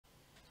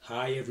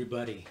Hi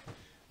everybody,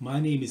 my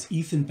name is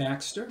Ethan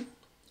Baxter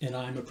and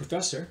I'm a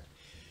professor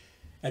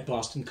at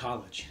Boston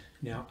College.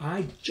 Now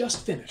I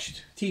just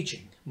finished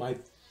teaching my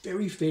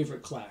very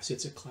favorite class.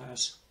 It's a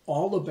class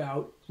all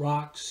about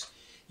rocks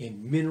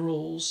and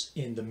minerals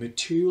and the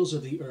materials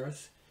of the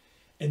earth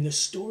and the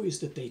stories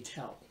that they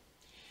tell.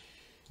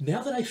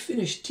 Now that I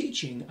finished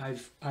teaching,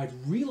 I've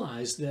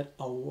realized that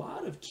a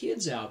lot of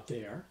kids out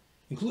there,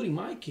 including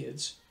my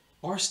kids,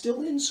 are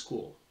still in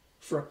school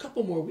for a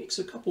couple more weeks,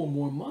 a couple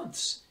more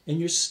months, and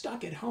you're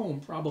stuck at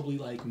home probably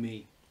like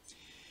me.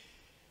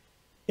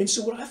 And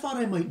so what I thought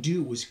I might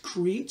do was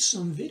create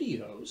some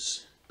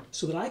videos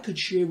so that I could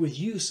share with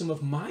you some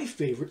of my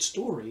favorite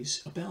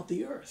stories about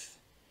the earth.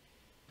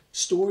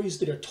 Stories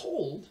that are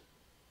told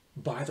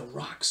by the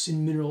rocks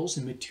and minerals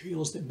and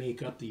materials that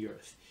make up the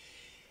earth.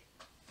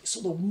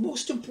 So the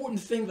most important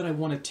thing that I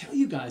want to tell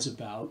you guys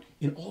about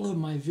in all of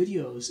my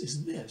videos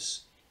is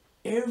this: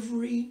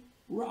 every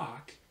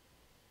rock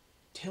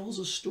tells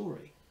a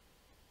story.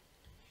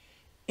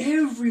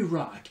 Every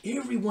rock,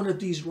 every one of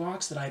these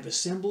rocks that I've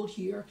assembled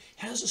here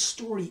has a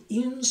story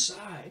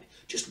inside,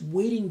 just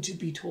waiting to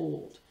be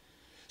told.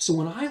 So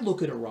when I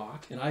look at a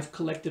rock, and I've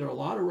collected a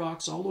lot of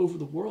rocks all over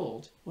the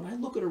world, when I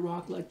look at a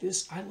rock like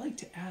this, I like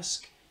to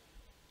ask,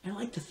 I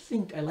like to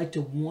think, I like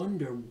to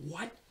wonder,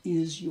 what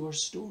is your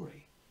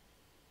story?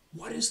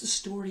 What is the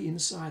story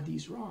inside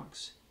these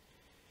rocks?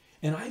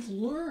 And I've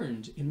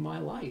learned in my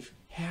life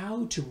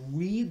how to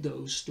read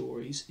those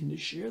stories and to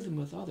share them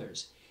with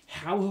others.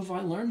 How have I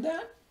learned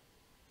that?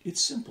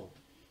 It's simple.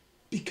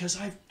 Because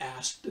I've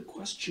asked the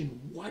question,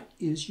 what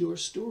is your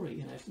story?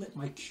 And I've let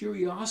my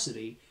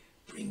curiosity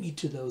bring me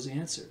to those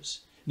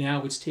answers.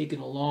 Now, it's taken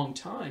a long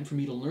time for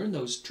me to learn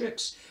those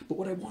tricks, but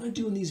what I want to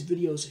do in these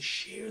videos is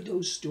share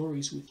those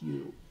stories with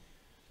you.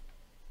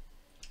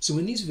 So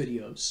in these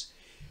videos,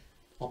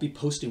 I'll be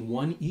posting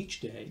one each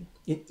day,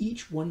 and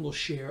each one will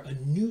share a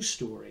new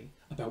story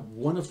about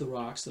one of the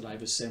rocks that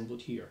I've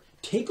assembled here.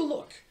 Take a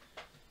look,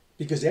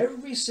 because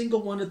every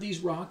single one of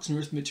these rocks and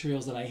earth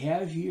materials that I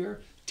have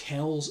here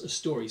tells a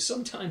story,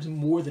 sometimes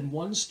more than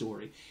one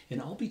story,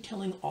 and I'll be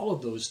telling all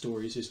of those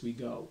stories as we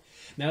go.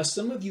 Now,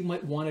 some of you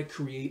might want to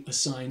create a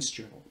science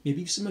journal.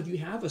 Maybe some of you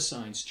have a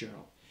science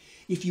journal.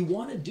 If you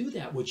want to do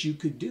that, what you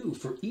could do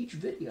for each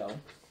video,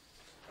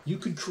 you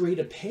could create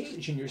a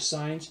page in your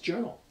science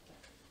journal.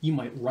 You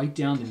might write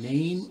down the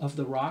name of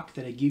the rock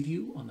that I give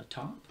you on the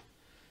top.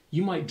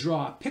 You might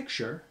draw a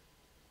picture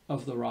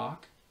of the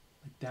rock,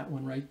 like that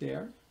one right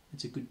there.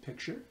 It's a good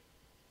picture.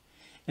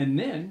 And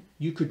then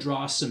you could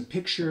draw some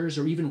pictures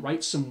or even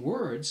write some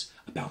words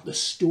about the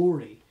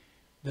story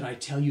that I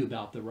tell you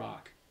about the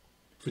rock.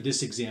 For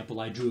this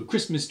example, I drew a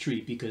Christmas tree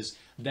because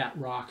that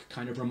rock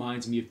kind of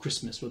reminds me of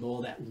Christmas with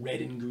all that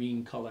red and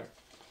green color.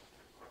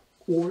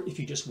 Or if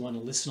you just want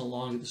to listen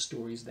along to the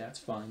stories, that's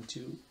fine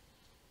too.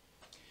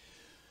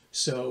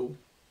 So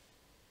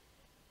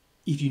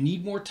if you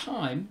need more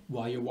time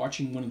while you're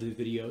watching one of the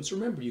videos,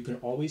 remember you can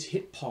always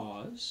hit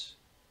pause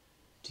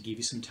to give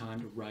you some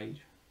time to write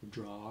or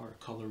draw or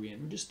color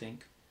in or just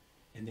think,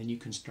 and then you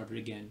can start it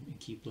again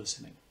and keep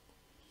listening.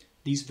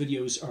 These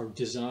videos are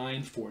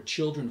designed for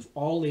children of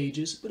all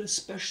ages, but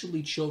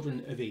especially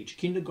children of age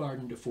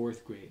kindergarten to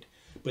 4th grade.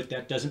 But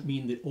that doesn't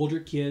mean that older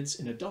kids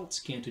and adults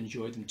can't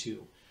enjoy them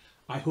too.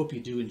 I hope you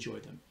do enjoy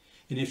them.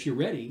 And if you're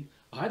ready,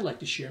 I'd like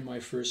to share my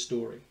first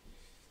story.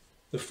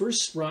 The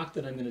first rock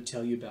that I'm going to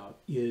tell you about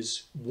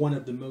is one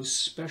of the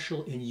most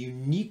special and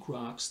unique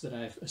rocks that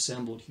I've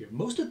assembled here.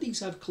 Most of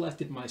these I've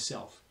collected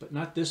myself, but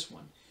not this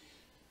one.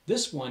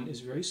 This one is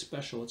very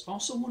special. It's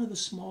also one of the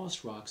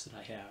smallest rocks that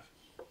I have.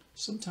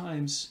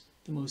 Sometimes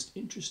the most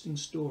interesting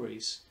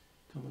stories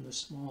come in the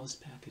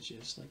smallest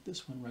packages, like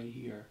this one right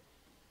here.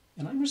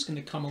 And I'm just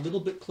going to come a little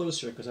bit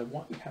closer because I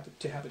want you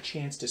to have a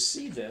chance to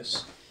see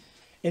this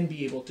and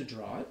be able to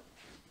draw it.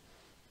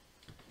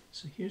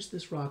 So here's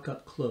this rock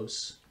up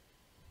close.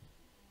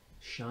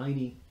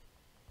 Shiny,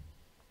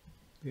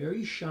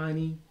 very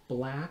shiny,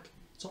 black.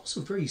 It's also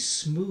very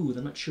smooth.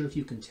 I'm not sure if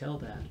you can tell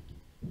that.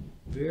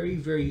 Very,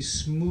 very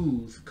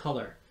smooth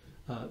color,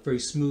 very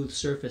smooth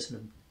surface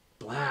and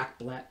a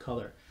black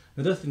color.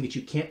 Another thing that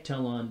you can't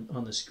tell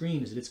on the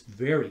screen is that it's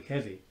very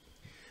heavy.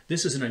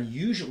 This is an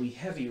unusually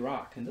heavy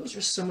rock, and those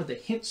are some of the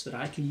hints that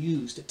I can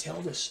use to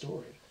tell this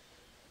story.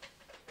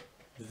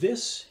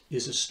 This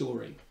is a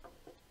story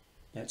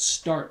that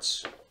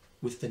starts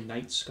with the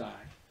night sky.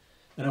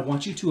 And I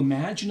want you to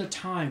imagine a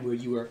time where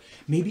you are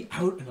maybe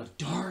out on a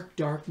dark,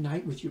 dark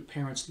night with your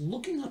parents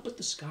looking up at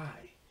the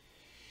sky.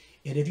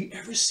 And have you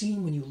ever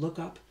seen when you look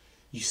up,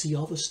 you see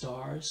all the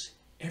stars?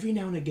 Every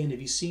now and again,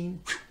 have you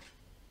seen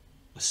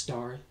a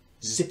star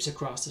zips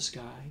across the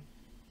sky?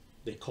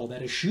 They call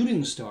that a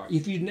shooting star.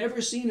 If you've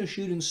never seen a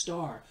shooting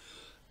star,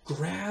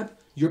 grab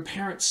your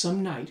parents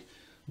some night,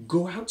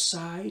 go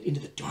outside into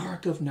the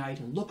dark of night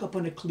and look up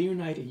on a clear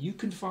night and you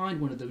can find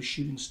one of those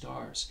shooting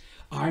stars.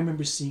 I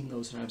remember seeing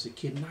those when I was a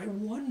kid and I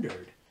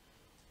wondered,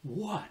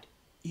 what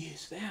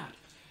is that?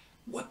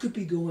 What could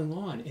be going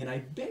on? And I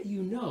bet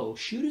you know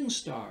shooting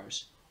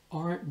stars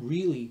aren't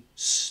really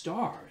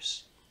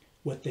stars.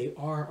 What they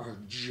are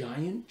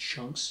giant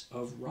chunks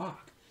of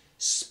rock,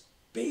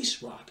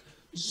 space rock,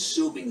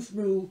 zooming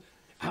through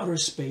outer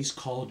space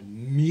called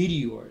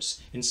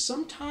meteors. And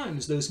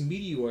sometimes those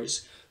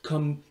meteors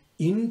come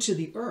into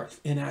the Earth,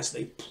 and as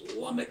they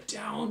plummet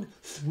down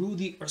through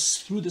the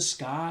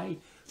sky,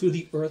 through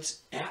the Earth's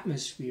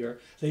atmosphere,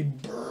 they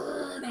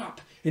burn up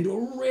into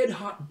a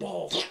red-hot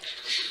ball,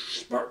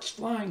 sparks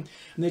flying,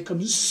 and they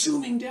come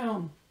zooming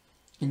down.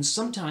 And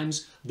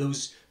sometimes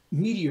those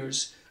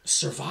meteors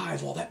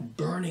survive all that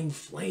burning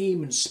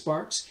flame and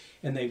sparks,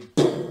 and they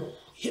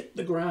hit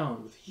the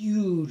ground with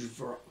huge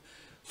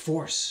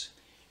force,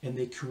 and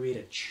they create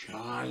a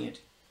giant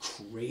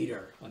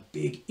crater, a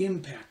big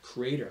impact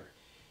crater.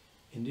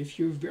 And if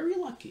you're very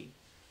lucky,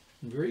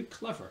 very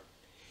clever,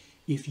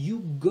 if you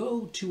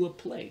go to a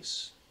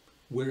place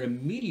where a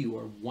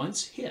meteor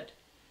once hit,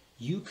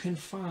 you can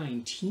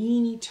find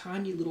teeny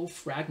tiny little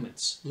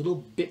fragments, little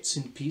bits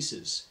and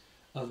pieces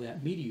of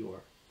that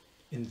meteor.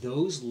 And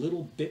those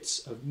little bits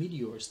of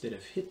meteors that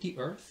have hit the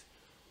Earth,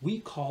 we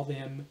call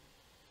them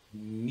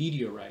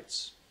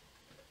meteorites.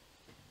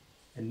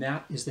 And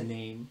that is the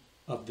name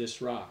of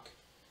this rock.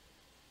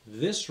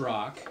 This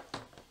rock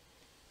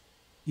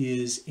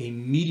is a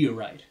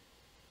meteorite.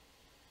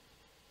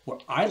 Or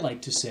I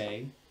like to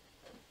say,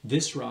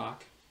 this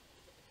rock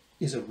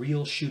is a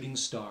real shooting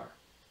star.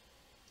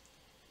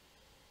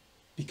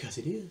 Because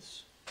it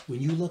is.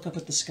 When you look up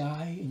at the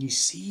sky and you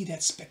see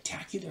that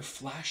spectacular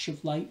flash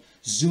of light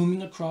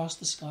zooming across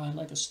the sky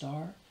like a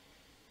star,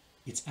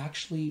 it's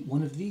actually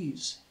one of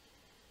these.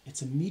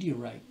 It's a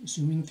meteorite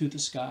zooming through the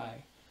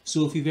sky.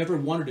 So if you've ever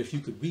wondered if you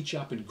could reach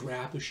up and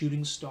grab a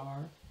shooting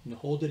star and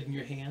hold it in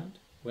your hand,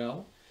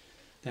 well,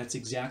 that's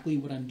exactly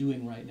what I'm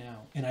doing right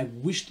now. And I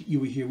wish that you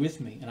were here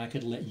with me and I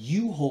could let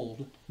you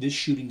hold this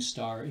shooting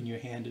star in your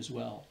hand as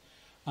well.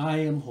 I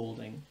am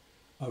holding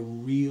a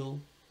real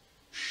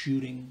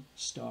shooting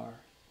star.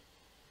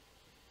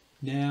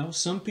 Now,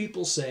 some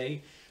people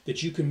say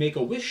that you can make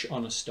a wish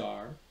on a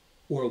star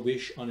or a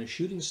wish on a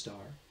shooting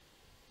star.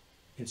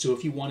 And so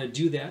if you want to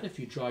do that, if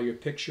you draw your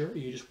picture, or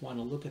you just want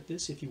to look at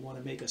this, if you want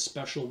to make a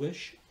special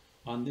wish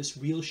on this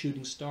real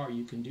shooting star,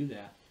 you can do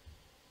that.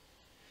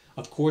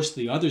 Of course,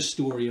 the other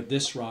story of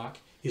this rock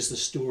is the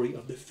story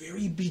of the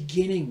very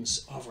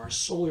beginnings of our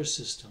solar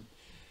system,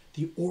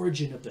 the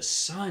origin of the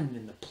sun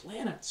and the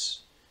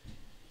planets.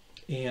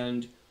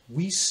 And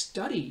we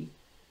study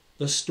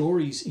the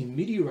stories in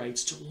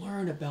meteorites to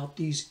learn about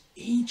these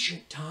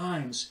ancient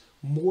times,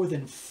 more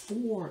than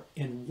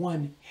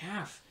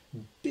 4.5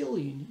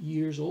 billion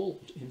years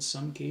old in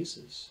some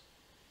cases.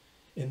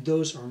 And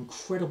those are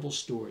incredible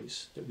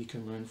stories that we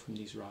can learn from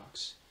these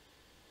rocks.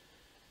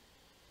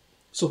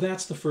 So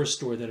that's the first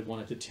story that I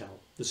wanted to tell,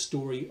 the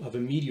story of a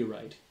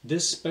meteorite.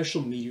 This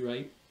special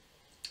meteorite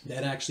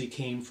that actually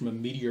came from a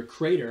meteor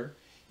crater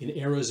in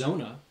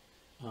Arizona.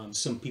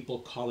 Some people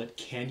call it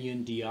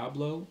Canyon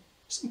Diablo.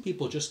 Some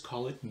people just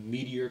call it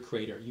meteor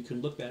crater. You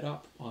can look that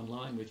up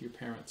online with your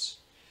parents.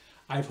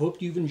 I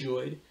hope you've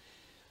enjoyed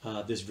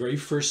this very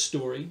first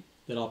story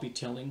that I'll be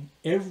telling.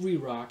 Every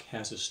rock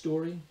has a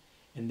story,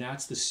 and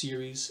that's the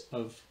series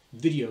of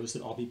videos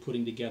that I'll be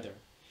putting together.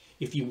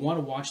 If you want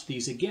to watch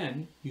these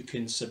again, you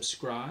can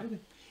subscribe,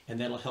 and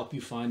that'll help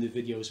you find the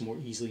videos more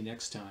easily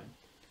next time.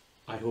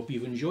 I hope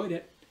you've enjoyed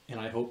it, and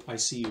I hope I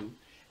see you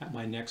at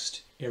my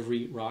next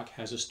Every Rock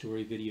Has a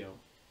Story video.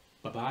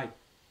 Bye-bye.